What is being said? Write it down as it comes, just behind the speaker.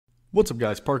What's up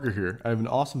guys, Parker here. I have an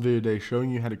awesome video today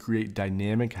showing you how to create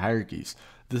dynamic hierarchies.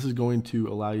 This is going to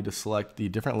allow you to select the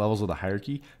different levels of the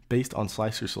hierarchy based on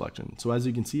slicer selection. So as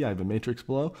you can see, I have a matrix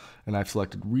below and I've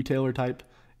selected retailer type,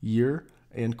 year,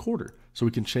 and quarter. So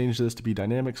we can change this to be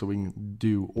dynamic, so we can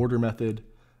do order method,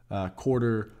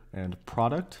 quarter, and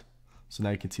product. So now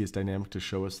you can see it's dynamic to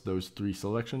show us those three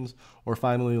selections. Or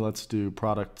finally, let's do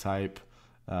product type,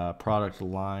 product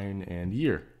line, and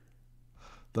year.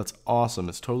 That's awesome.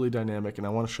 It's totally dynamic, and I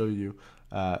want to show you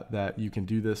that you can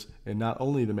do this in not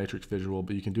only the matrix visual,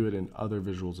 but you can do it in other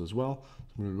visuals as well.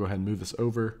 I'm going to go ahead and move this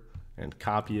over and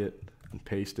copy it and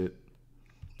paste it.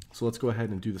 So let's go ahead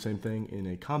and do the same thing in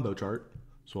a combo chart.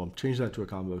 So I'll change that to a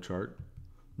combo chart,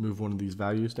 move one of these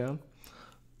values down.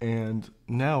 And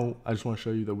now I just want to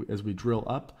show you that as we drill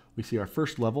up, we see our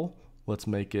first level. Let's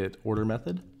make it order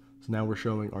method. So now we're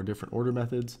showing our different order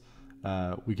methods.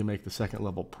 We can make the second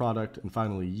level product, and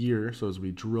finally year. So as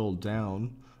we drill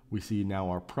down, we see now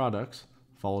our products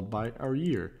followed by our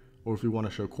year. Or if we want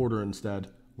to show quarter instead,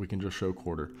 we can just show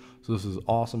quarter. So this is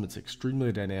awesome. It's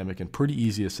extremely dynamic and pretty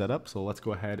easy to set up. So let's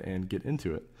go ahead and get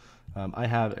into it. I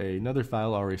have another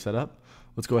file already set up.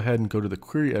 Let's go ahead and go to the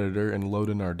query editor and load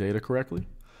in our data correctly.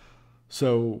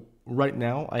 So right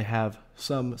now I have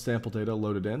some sample data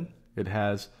loaded in. It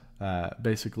has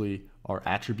basically our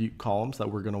attribute columns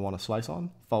that we're going to want to slice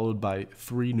on, followed by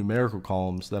 3 numerical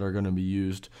columns that are going to be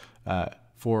used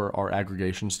for our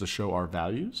aggregations to show our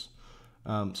values.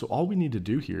 So all we need to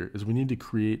do here is we need to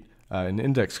create an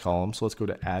index column. So let's go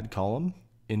to add column,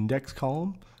 index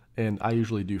column, and I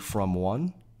usually do from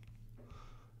 1.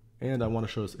 And I want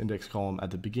to show this index column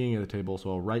at the beginning of the table, so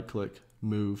I'll right click,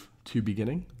 move to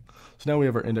beginning. So now we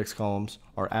have our index columns,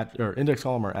 our index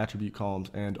column, our attribute columns,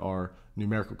 and our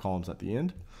numerical columns at the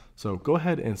end. So go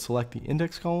ahead and select the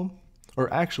index column,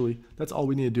 or actually, that's all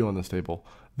we need to do on this table.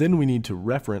 Then we need to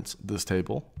reference this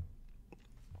table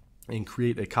and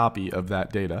create a copy of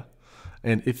that data.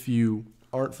 And if you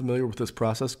aren't familiar with this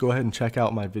process, go ahead and check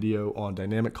out my video on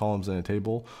dynamic columns in a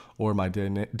table, or my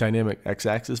dynamic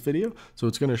x-axis video. So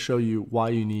it's going to show you why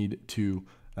you need to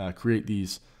create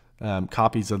these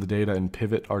copies of the data and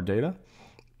pivot our data.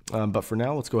 But for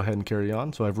now, let's go ahead and carry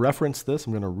on. So I've referenced this.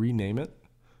 I'm going to rename it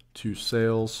to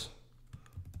sales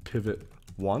pivot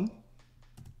 1.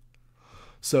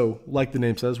 So like the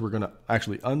name says, we're going to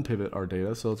actually unpivot our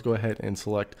data. So let's go ahead and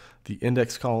select the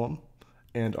index column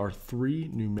and our 3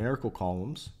 numerical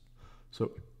columns.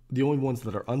 So the only ones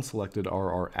that are unselected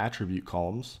are our attribute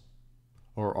columns,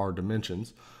 or our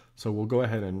dimensions. So we'll go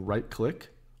ahead and right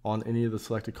click on any of the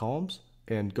selected columns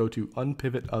and go to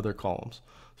unpivot other columns.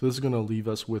 So this is going to leave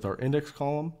us with our index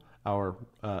column, our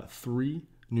 3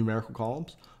 numerical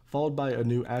columns, followed by a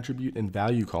new attribute and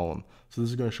value column. So this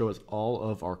is going to show us all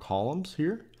of our columns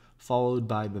here, followed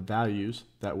by the values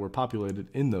that were populated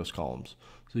in those columns.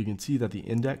 So you can see that the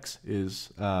index is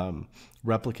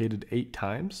replicated 8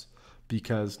 times,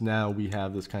 because now we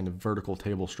have this kind of vertical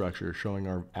table structure showing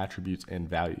our attributes and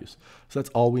values. So that's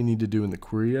all we need to do in the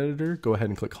query editor. Go ahead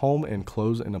and click home and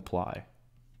close and apply.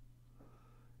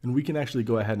 And we can actually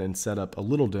go ahead and set up a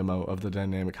little demo of the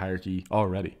dynamic hierarchy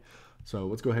already. So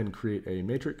let's go ahead and create a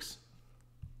matrix.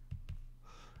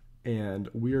 And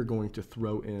we are going to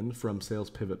throw in from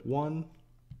sales pivot 1,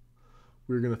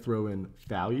 we're going to throw in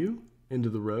value into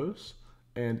the rows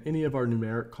and any of our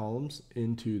numeric columns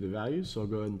into the values. So I'll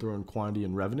go ahead and throw in quantity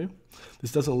and revenue.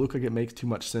 This doesn't look like it makes too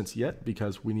much sense yet,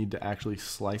 because we need to actually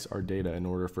slice our data in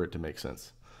order for it to make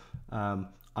sense. I'm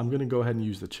going to go ahead and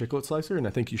use the chiclet slicer, and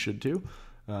I think you should too.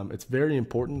 It's very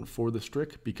important for this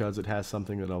trick because it has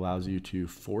something that allows you to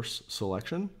force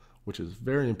selection, which is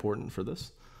very important for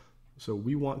this. So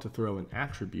we want to throw an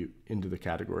attribute into the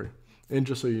category. And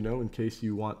just so you know, in case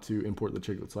you want to import the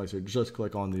chiclet slicer, just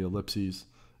click on the ellipses,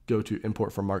 go to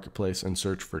import from marketplace and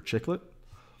search for chiclet,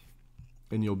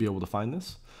 and you'll be able to find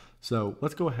this. So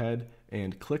let's go ahead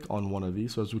and click on one of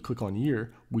these. So as we click on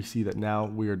year, we see that now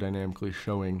we are dynamically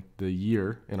showing the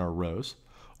year in our rows.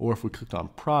 Or if we clicked on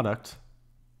product,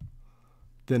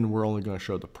 then we're only going to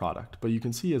show the product. But you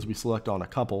can see as we select on a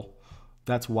couple,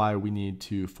 that's why we need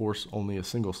to force only a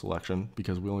single selection,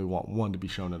 because we only want one to be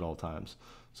shown at all times.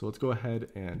 So let's go ahead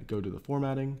and go to the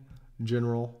formatting,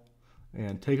 general,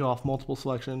 and take off multiple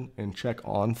selection and check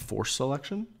on force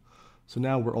selection. So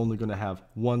now we're only going to have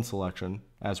one selection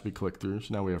as we click through.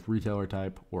 So now we have retailer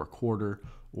type, or quarter,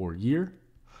 or year.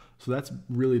 So that's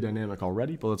really dynamic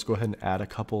already, but let's go ahead and add a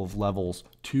couple of levels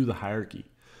to the hierarchy.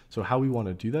 So how we want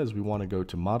to do that is we want to go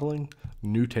to modeling,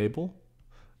 new table,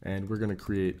 and we're going to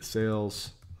create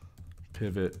sales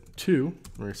pivot 2.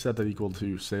 We're going to set that equal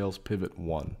to sales pivot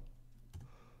 1.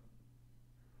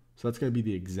 So that's going to be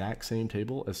the exact same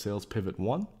table as sales pivot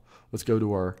 1. Let's go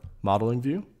to our modeling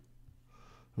view.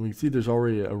 And we can see there's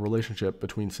already a relationship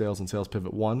between sales and sales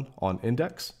pivot 1 on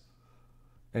index.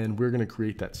 And we're going to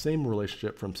create that same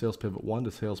relationship from sales pivot 1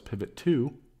 to sales pivot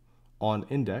 2 on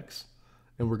index.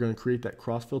 And we're going to create that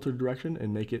cross filter direction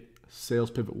and make it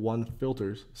sales pivot 1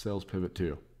 filters sales pivot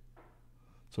 2.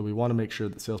 So we want to make sure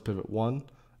that sales pivot 1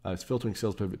 is filtering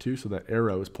sales pivot 2, so that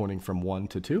arrow is pointing from 1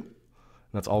 to 2. And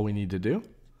that's all we need to do.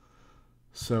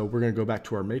 So we're going to go back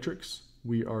to our matrix.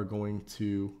 We are going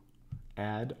to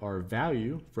add our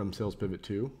value from sales pivot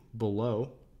 2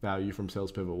 below value from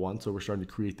sales pivot 1. So we're starting to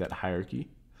create that hierarchy.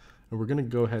 And we're going to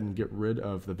go ahead and get rid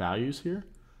of the values here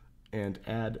and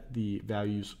add the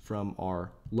values from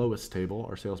our lowest table,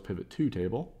 our sales pivot 2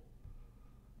 table.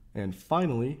 And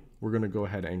finally, we're going to go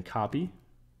ahead and copy,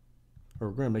 or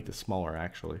we're going to make this smaller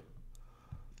actually.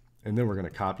 And then we're going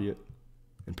to copy it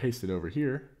and paste it over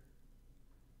here.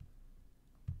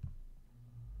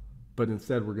 But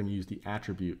instead, we're going to use the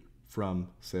attribute from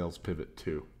sales pivot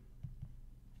 2.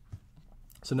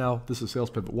 So now this is sales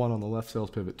pivot 1 on the left, sales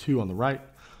pivot 2 on the right.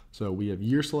 So we have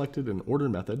year selected and order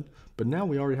method, but now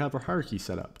we already have our hierarchy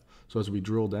set up. So as we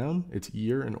drill down, it's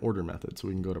year and order method. So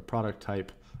we can go to product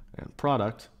type and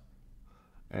product,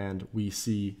 and we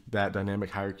see that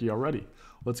dynamic hierarchy already.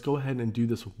 Let's go ahead and do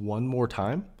this one more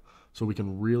time so we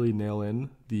can really nail in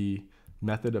the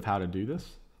method of how to do this.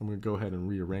 I'm going to go ahead and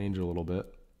rearrange a little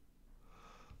bit.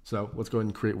 So let's go ahead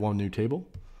and create one new table.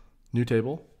 New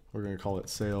table, we're going to call it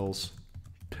sales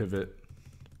pivot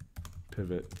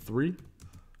 3.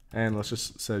 And let's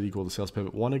just set it equal to sales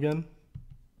pivot 1 again.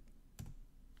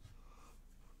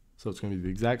 So it's going to be the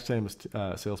exact same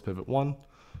as sales pivot 1.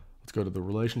 Let's go to the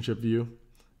relationship view.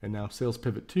 And now sales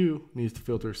pivot 2 needs to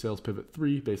filter sales pivot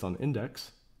 3 based on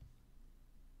index.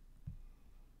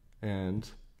 And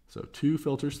so 2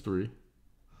 filters 3.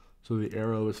 So the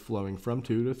arrow is flowing from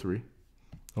 2 to 3.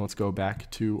 And let's go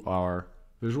back to our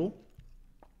visual.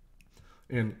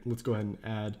 And let's go ahead and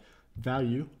add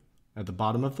value at the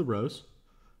bottom of the rows.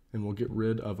 And we'll get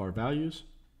rid of our values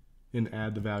and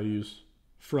add the values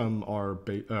from our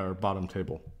bottom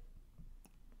table.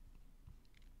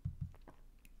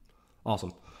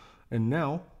 Awesome. And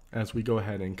now, as we go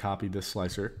ahead and copy this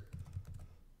slicer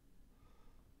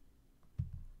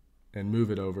and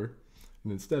move it over,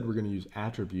 and instead we're going to use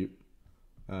attribute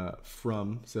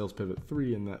from sales pivot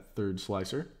 3 in that third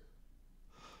slicer.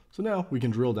 So now we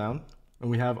can drill down and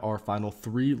we have our final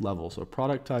 3 levels. So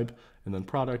product type, and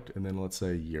then let's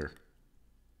say year.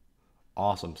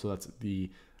 Awesome. So that's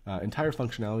the entire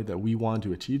functionality that we wanted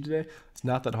to achieve today. It's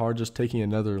not that hard, just taking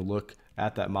another look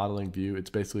at that modeling view. It's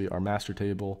basically our master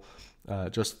table,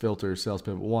 just filters sales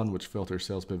pivot 1, which filters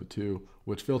sales pivot 2,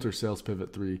 which filters sales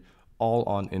pivot 3, all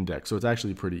on index. So it's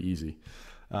actually pretty easy.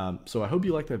 So I hope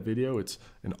you liked that video. It's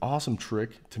an awesome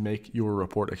trick to make your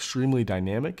report extremely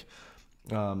dynamic.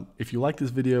 If you like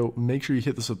this video, make sure you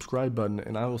hit the subscribe button,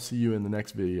 and I will see you in the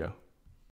next video.